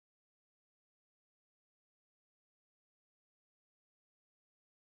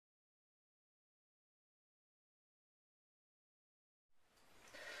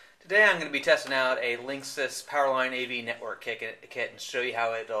Today I'm going to be testing out a Linksys Powerline AV network kit and show you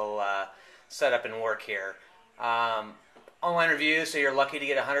how it'll set up and work here. Online review, so you're lucky to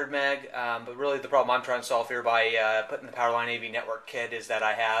get 100 meg, but really the problem I'm trying to solve here by putting the Powerline AV network kit is that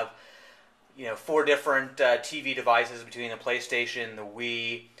I have 4 different TV devices between the PlayStation, the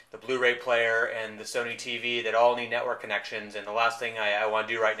Wii, the Blu-ray player, and the Sony TV that all need network connections. And the last thing I want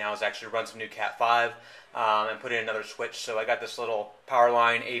to do right now is actually run some new Cat 5 and put in another switch. So I got this little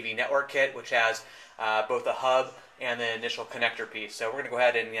Powerline AV network kit, which has both a hub and the initial connector piece. So we're going to go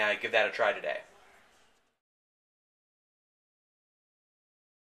ahead and give that a try today.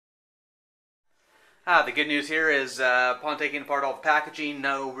 The good news here is upon taking apart all the packaging,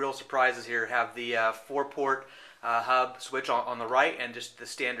 no real surprises here. Have the 4-port hub switch on the right and just the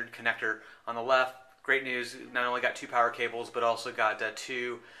standard connector on the left. Great news, not only got 2 power cables, but also got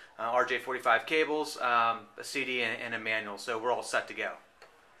 2 RJ45 cables, a CD, and a manual. So we're all set to go.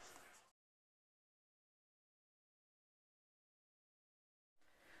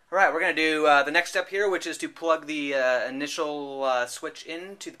 Alright, we're going to do the next step here, which is to plug the initial switch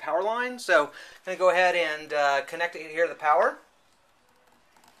into the power line. So I'm going to go ahead and connect it here to the power.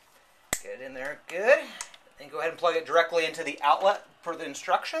 Get it in there, good. And go ahead and plug it directly into the outlet per the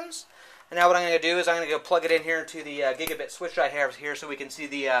instructions. And now what I'm going to do is I'm going to go plug it in here to the gigabit switch I have here so we can see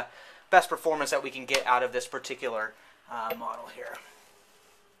the best performance that we can get out of this particular model here.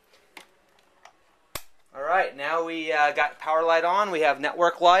 Alright, now we got power light on, we have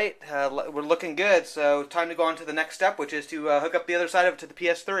network light, we're looking good, so time to go on to the next step, which is to hook up the other side of it to the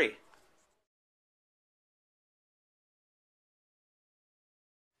PS3.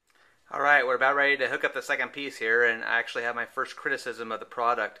 Alright, we're about ready to hook up the second piece here, and I actually have my first criticism of the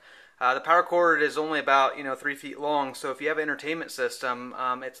product. The power cord is only about 3 feet long, so if you have an entertainment system,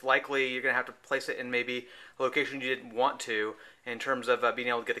 it's likely you're going to have to place it in maybe a location you didn't want to in terms of being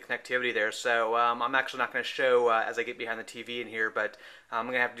able to get the connectivity there. So I'm actually not going to show as I get behind the TV in here, but I'm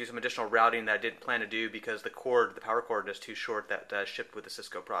going to have to do some additional routing that I didn't plan to do because the power cord is too short that shipped with the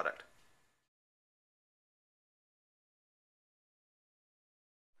Cisco product.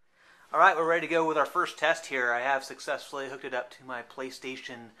 Alright, we're ready to go with our first test here. I have successfully hooked it up to my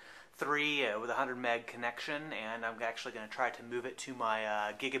PlayStation 3 with a 100 meg connection, and I'm actually going to try to move it to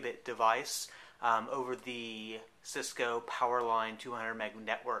my gigabit device over the Cisco Powerline 200 meg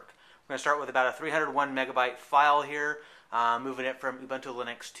network. We're going to start with about a 301 megabyte file here, moving it from Ubuntu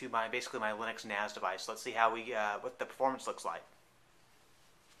Linux to basically my Linux NAS device. Let's see how what the performance looks like.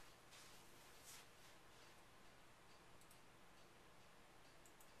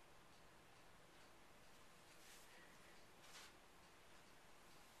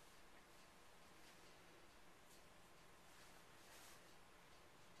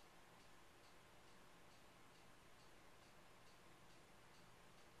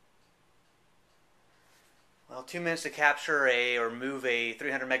 Well, 2 minutes to capture or move a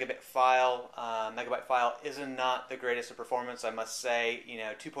 300 megabyte file is not the greatest of performance, I must say.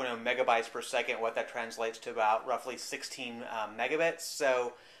 2.0 megabytes per second, what that translates to about roughly 16 megabits.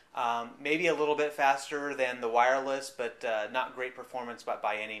 So maybe a little bit faster than the wireless, but not great performance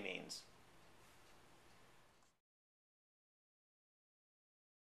by any means.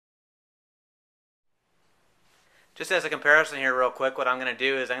 Just as a comparison here real quick, what I'm going to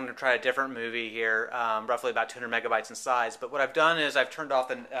do is I'm going to try a different movie here, roughly about 200 megabytes in size. But what I've done is I've turned off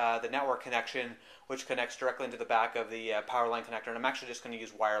the network connection, which connects directly into the back of the power line connector, and I'm actually just going to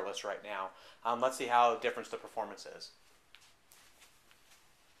use wireless right now. Let's see how different the performance is.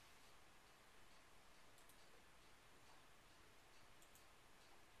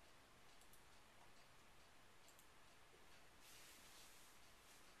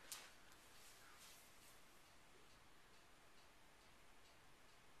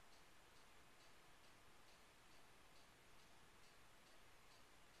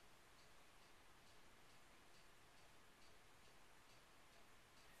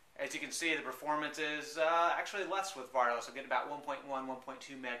 As you can see, the performance is actually less with wireless. I'm getting about 1.1,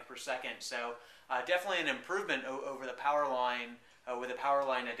 1.2 meg per second. So definitely an improvement over the Powerline with the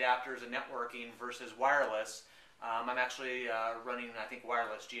Powerline adapters and networking versus wireless. I'm actually running, I think,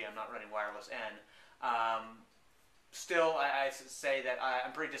 wireless G. I'm not running wireless N. Still, I say that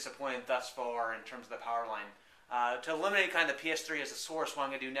I'm pretty disappointed thus far in terms of the Powerline. To eliminate kind of the PS3 as a source, what I'm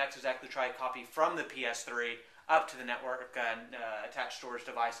going to do next is actually try a copy from the PS3 up to the network attached storage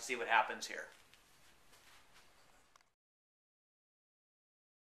device to see what happens here.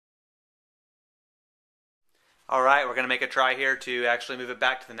 Alright, we're going to make a try here to actually move it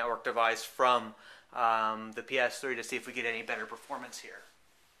back to the network device from the PS3 to see if we get any better performance here.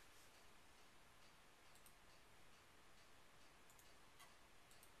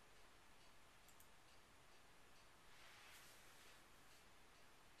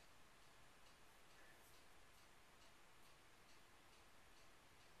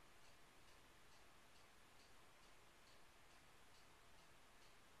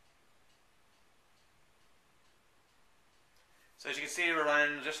 So as you can see, we're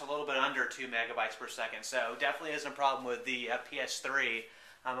running just a little bit under 2 megabytes per second. So definitely isn't a problem with the PS3.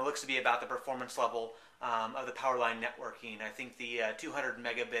 It looks to be about the performance level of the Powerline networking. I think the 200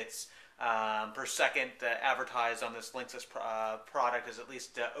 megabits per second advertised on this Linksys product is at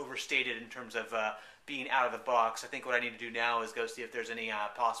least overstated in terms of being out of the box. I think what I need to do now is go see if there's any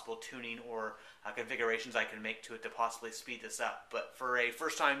possible tuning or configurations I can make to it to possibly speed this up. But for a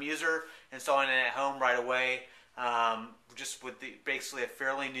first-time user, installing it at home right away, just with basically a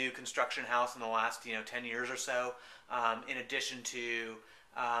fairly new construction house in the last 10 years or so, in addition to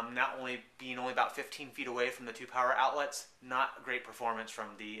not only being only about 15 feet away from the two power outlets, not great performance from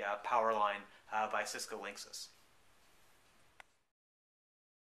the Powerline by Cisco Linksys.